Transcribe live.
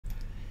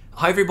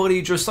Hi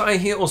everybody, Josiah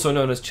here, also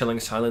known as Chilling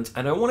Silence,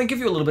 and I want to give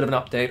you a little bit of an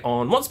update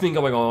on what's been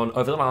going on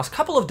over the last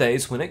couple of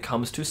days when it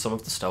comes to some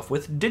of the stuff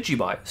with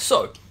DigiByte.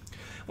 So,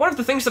 one of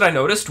the things that I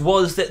noticed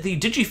was that the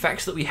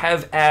DigiFacts that we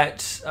have at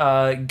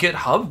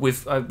GitHub,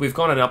 we've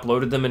gone and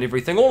uploaded them and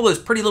everything, all those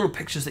pretty little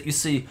pictures that you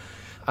see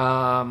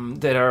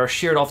that are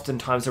shared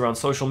oftentimes around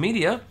social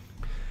media,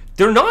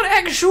 they're not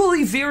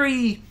actually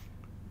very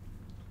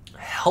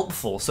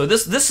helpful. So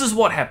this is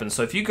what happens.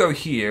 So if you go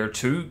here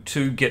to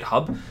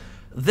GitHub,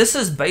 this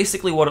is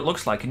basically what it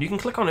looks like, and you can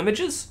click on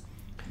images,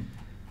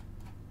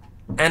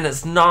 and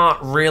it's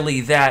not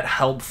really that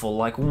helpful.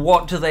 Like,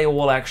 what do they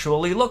all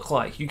actually look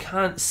like? You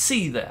can't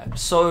see that.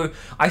 So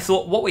I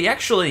thought what we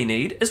actually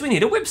need is we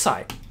need a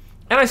website.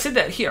 And I said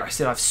that here. I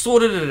said I've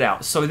sorted it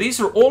out. So these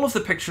are all of the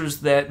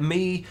pictures that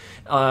me,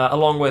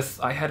 along with,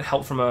 I had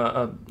help from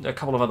a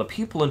couple of other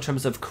people in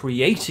terms of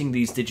creating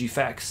these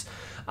DigiFacts,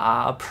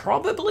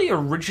 probably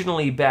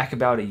originally back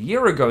about a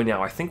year ago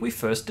now. I think we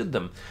first did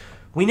them.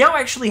 We now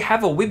actually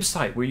have a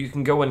website where you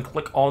can go and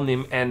click on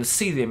them and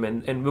see them,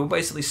 and we'll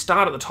basically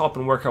start at the top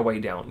and work our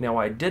way down. Now,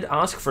 I did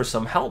ask for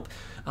some help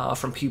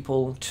from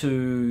people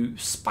to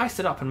spice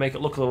it up and make it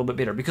look a little bit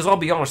better, because I'll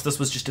be honest, this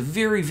was just a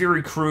very,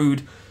 very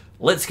crude,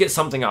 let's get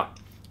something up.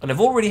 And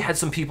I've already had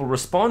some people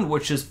respond,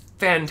 which is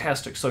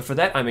fantastic. So for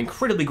that, I'm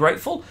incredibly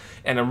grateful,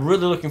 and I'm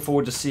really looking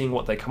forward to seeing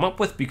what they come up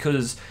with,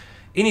 because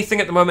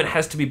anything at the moment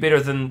has to be better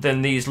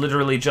than these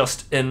literally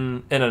just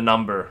in a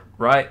number,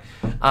 right?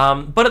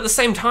 But at the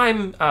same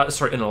time,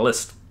 sorry, in a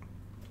list.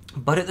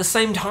 But at the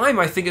same time,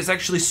 I think it's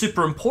actually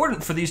super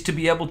important for these to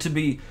be able to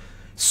be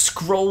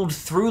scrolled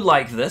through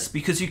like this,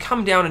 because you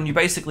come down and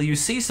you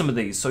see some of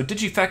these. So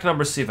DigiFact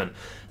number 7,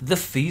 the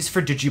fees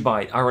for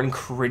DigiByte are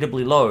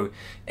incredibly low.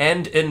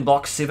 And in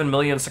block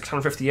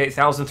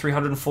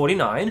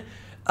 7,658,349,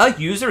 a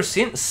user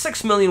sent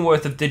 6 million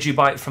worth of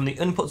DigiByte from the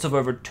inputs of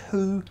over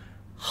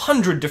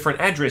 200 different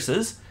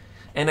addresses,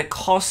 and it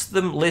cost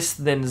them less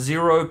than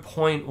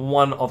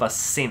 0.1 of a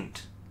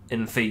cent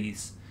in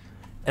fees.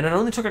 And it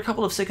only took a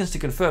couple of seconds to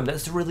confirm.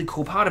 That's the really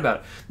cool part about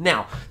it.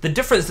 Now, the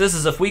difference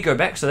is if we go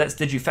back, so that's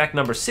DigiFact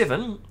number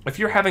 7, if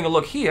you're having a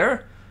look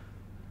here,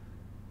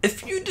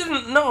 if you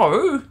didn't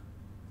know,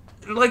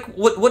 like,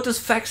 what does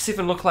Fact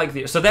 7 look like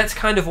there? So that's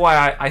kind of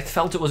why I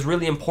felt it was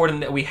really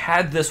important that we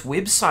had this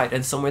website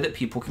and somewhere that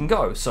people can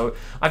go. So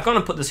I've gone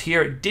and put this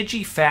here at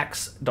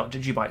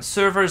digifacts.digibyte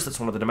servers. That's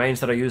one of the domains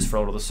that I use for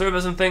all of the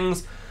servers and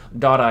things,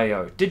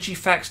 .io.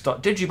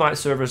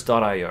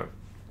 digifacts.digibyteservers.io.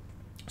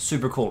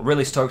 Super cool,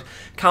 really stoked.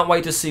 Can't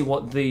wait to see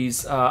what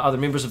these other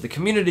members of the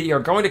community are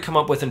going to come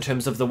up with in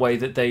terms of the way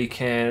that they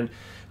can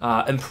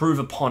improve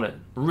upon it.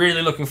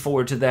 Really looking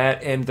forward to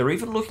that, and they're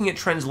even looking at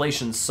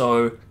translations,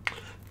 so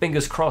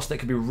fingers crossed, that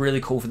could be really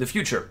cool for the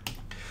future.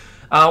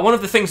 One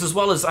of the things as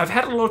well is I've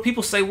had a lot of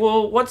people say,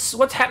 well,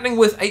 what's happening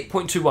with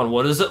 8.21?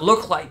 What does it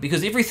look like?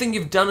 Because everything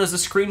you've done is a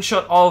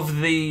screenshot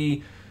of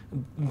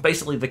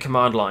basically the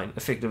command line,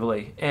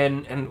 effectively.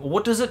 And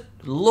what does it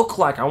look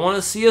like? I want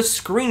to see a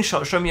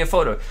screenshot. Show me a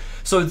photo.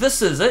 So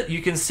this is it.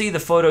 You can see the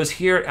photos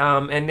here.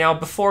 And now,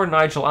 before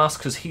Nigel asks,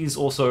 because he's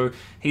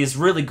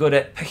really good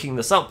at picking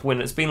this up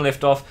when it's been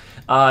left off.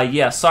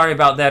 Yeah, sorry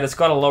about that. It's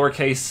got a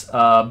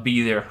lowercase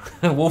b there.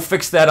 We'll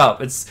fix that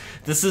up.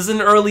 This is an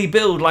early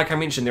build, like I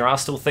mentioned. There are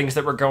still things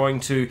that we're going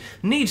to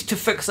need to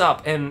fix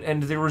up,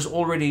 and there is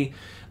already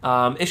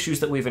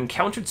issues that we've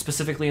encountered,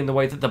 specifically in the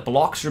way that the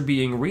blocks are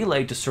being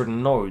relayed to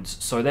certain nodes.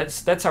 So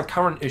that's our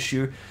current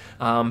issue,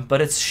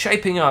 but it's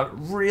shaping up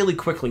really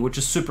quickly, which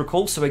is super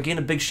cool. So again,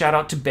 a big shout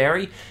out to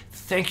Barry.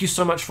 Thank you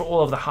so much for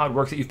all of the hard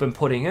work that you've been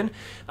putting in.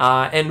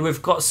 And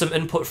we've got some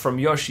input from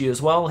Yoshi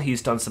as well.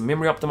 He's done some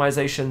memory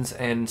optimizations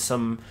and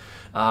some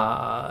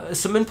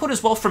input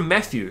as well from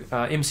Matthew,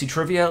 MC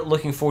Trivia.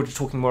 Looking forward to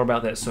talking more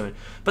about that soon.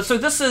 But so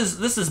this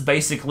is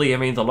basically, I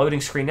mean, the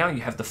loading screen now. You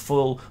have the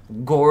full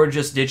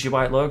gorgeous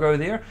DigiByte logo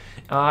there,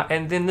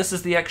 and then this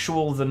is the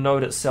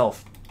node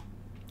itself.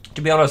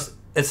 To be honest,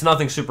 it's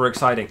nothing super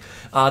exciting.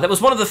 That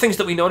was one of the things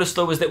that we noticed,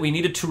 though, was that we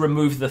needed to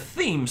remove the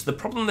themes. The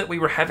problem that we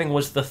were having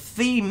was the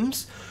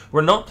themes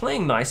were not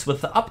playing nice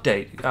with the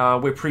update,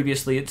 where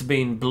previously it's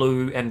been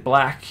blue and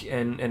black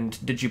and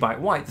DigiByte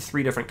white, the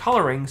 3 different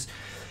colorings.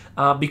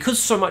 Because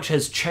so much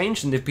has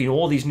changed and there have been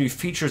all these new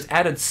features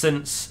added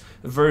since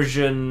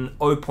version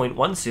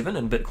 0.17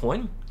 in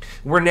Bitcoin,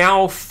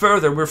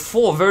 we're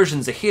 4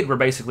 versions ahead, we're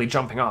basically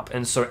jumping up.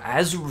 And so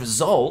as a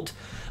result,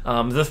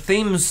 the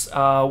themes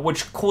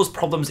which cause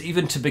problems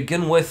even to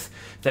begin with,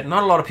 that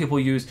not a lot of people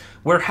use,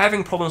 we're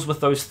having problems with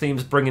those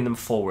themes bringing them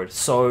forward.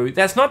 So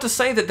that's not to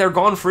say that they're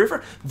gone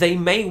forever. They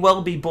may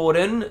well be brought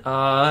in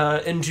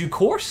due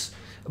course.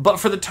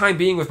 But for the time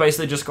being, we've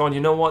basically just gone, you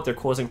know what, they're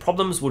causing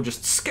problems, we'll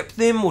just skip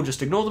them, we'll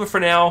just ignore them for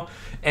now,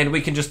 and we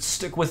can just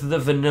stick with the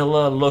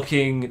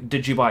vanilla-looking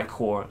DigiByte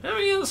core. I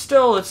mean,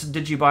 still, it's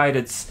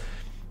DigiByte,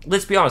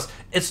 let's be honest,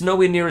 it's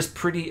nowhere near as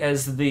pretty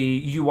as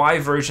the UI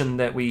version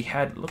that we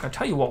had. Look, I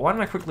tell you what, why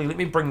don't I let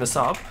me bring this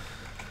up,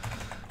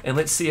 and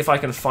let's see if I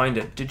can find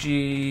it.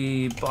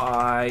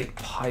 DigiByte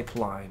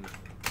pipeline.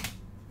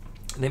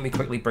 let me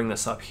quickly bring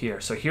this up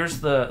here. So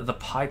here's the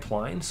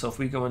pipeline. So if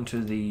we go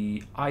into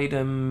the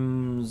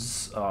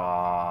items,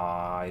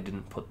 I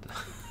didn't put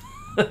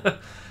the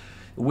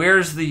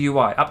where's the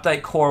UI?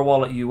 Update core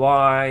wallet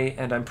UI,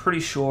 and I'm pretty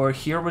sure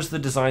here was the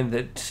design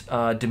that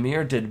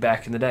Demir did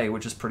back in the day,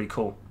 which is pretty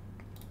cool.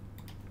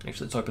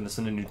 Actually, let's open this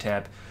in a new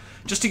tab.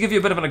 Just to give you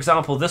a bit of an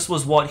example, this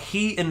was what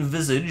he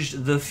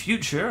envisaged the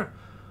future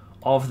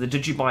of the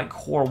DigiByte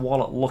core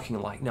wallet looking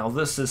like. Now,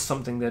 this is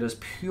something that is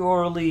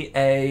purely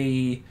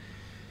a...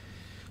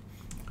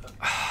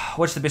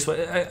 what's the best way?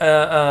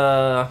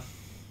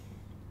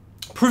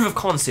 Proof of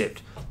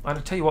concept. I'll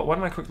tell you what, why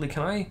don't I quickly...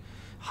 Can I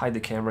hide the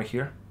camera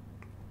here?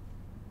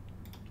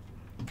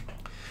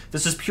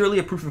 This is purely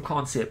a proof of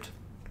concept.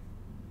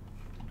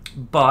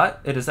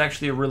 But it is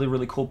actually a really,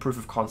 really cool proof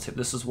of concept.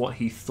 This is what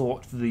he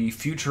thought the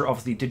future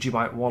of the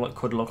DigiByte wallet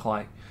could look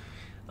like.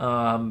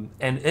 And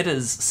it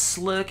is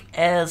slick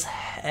as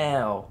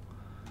hell.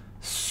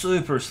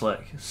 Super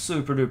slick.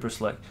 Super duper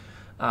slick.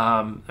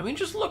 I mean,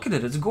 just look at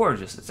it. It's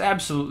gorgeous. It's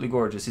absolutely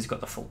gorgeous. He's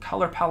got the full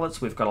color palettes.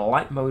 We've got a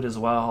light mode as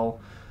well.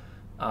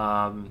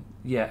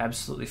 Yeah,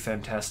 absolutely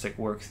fantastic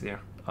work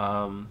there.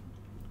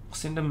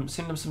 Send him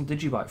some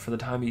DigiByte for the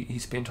time he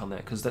spent on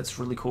that, because that's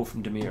really cool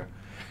from Demir.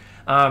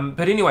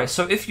 But anyway,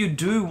 so if you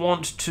do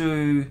want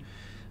to,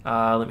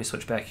 let me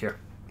switch back here.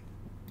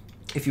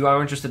 If you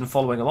are interested in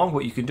following along,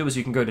 what you can do is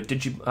you can go to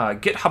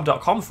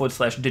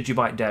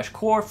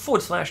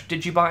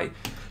github.com/digibite-core/digibyte,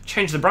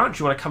 change the branch.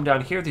 You want to come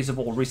down here. These have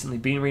all recently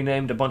been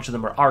renamed. A bunch of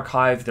them are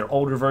archived. They're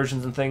older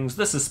versions and things.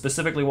 This is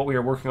specifically what we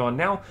are working on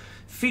now,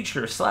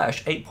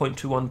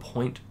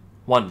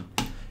 feature/8.21.1.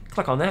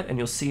 Click on that and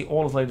you'll see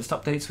all of the latest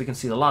updates. We can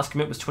see the last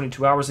commit was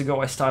 22 hours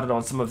ago. I started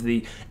on some of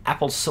the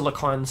Apple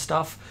Silicon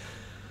stuff.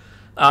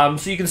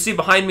 So you can see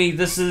behind me,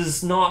 this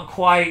is not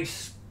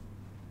quite...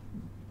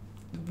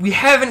 We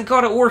haven't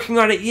got it working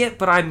on it yet,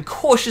 but I'm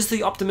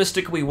cautiously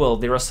optimistic we will.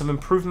 There are some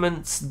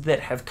improvements that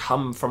have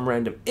come from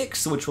Random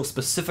X, which will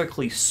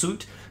specifically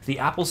suit the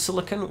Apple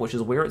Silicon, which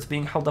is where it's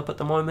being held up at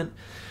the moment.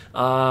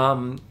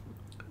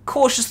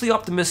 Cautiously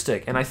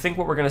optimistic, and I think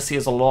what we're going to see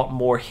is a lot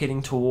more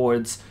heading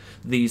towards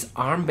these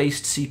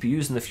ARM-based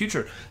CPUs in the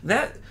future.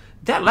 That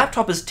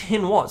laptop is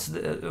 10 watts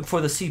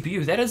for the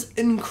CPU. That is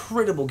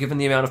incredible given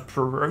the amount of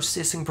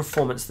processing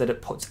performance that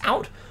it puts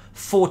out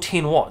for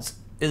 10 watts.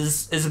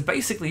 Is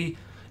basically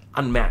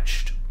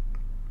unmatched.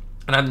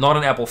 And I'm not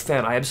an Apple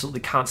fan. I absolutely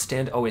can't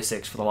stand OS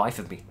X for the life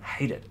of me.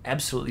 Hate it.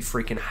 Absolutely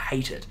freaking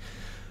hate it.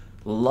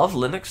 Love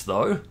Linux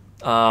though.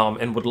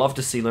 And would love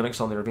to see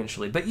Linux on there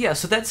eventually. But yeah,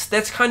 so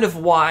that's kind of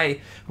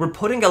why we're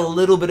putting a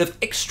little bit of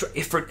extra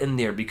effort in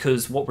there,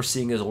 because what we're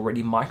seeing is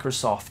already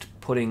Microsoft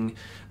putting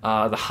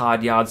the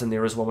hard yards in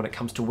there as well when it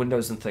comes to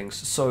Windows and things.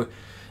 So it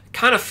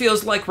kind of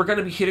feels like we're going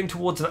to be heading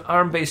towards an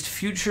ARM-based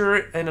future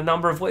in a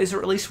number of ways, or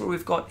at least where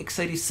we've got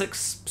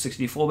x86,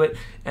 64-bit,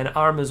 and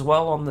ARM as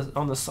well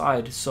on the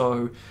side.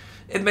 So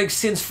it makes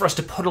sense for us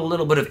to put a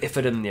little bit of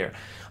effort in there.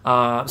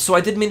 So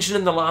I did mention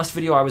in the last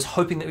video I was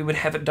hoping that we would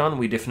have it done.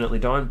 We definitely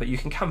don't, but you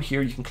can come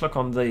here, you can click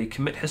on the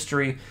commit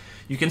history,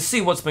 you can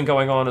see what's been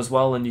going on as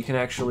well, and you can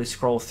actually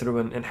scroll through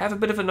and have a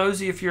bit of a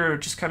nosy if you're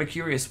just kind of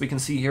curious. We can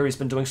see here he's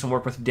been doing some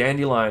work with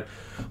Dandelion,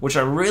 which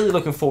I'm really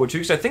looking forward to,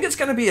 because I think it's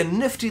going to be a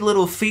nifty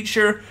little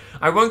feature.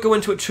 I won't go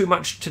into it too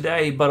much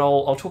today, but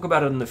I'll talk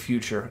about it in the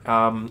future.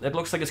 It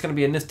looks like it's going to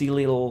be a nifty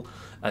little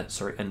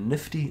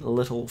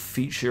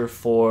feature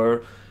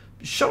for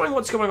showing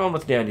what's going on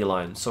with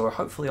Dandelion, so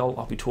hopefully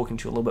I'll be talking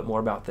to you a little bit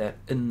more about that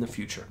in the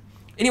future.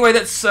 Anyway,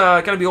 that's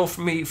going to be all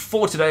from me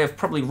for today. I've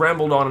probably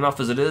rambled on enough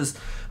as it is.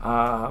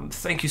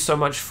 Thank you so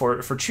much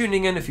for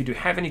tuning in. If you do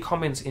have any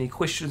comments, any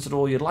questions at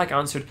all you'd like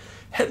answered,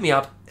 hit me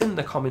up in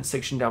the comments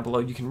section down below.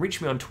 You can reach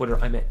me on Twitter.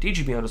 I'm at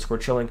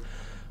DGB_chilling.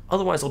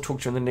 Otherwise, I'll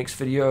talk to you in the next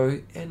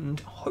video,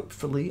 and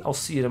hopefully I'll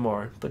see you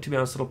tomorrow. But to be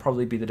honest, it'll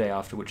probably be the day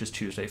after, which is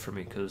Tuesday for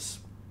me, because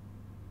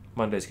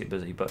Mondays get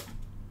busy, but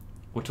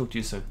we'll talk to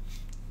you soon.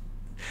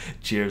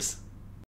 Cheers.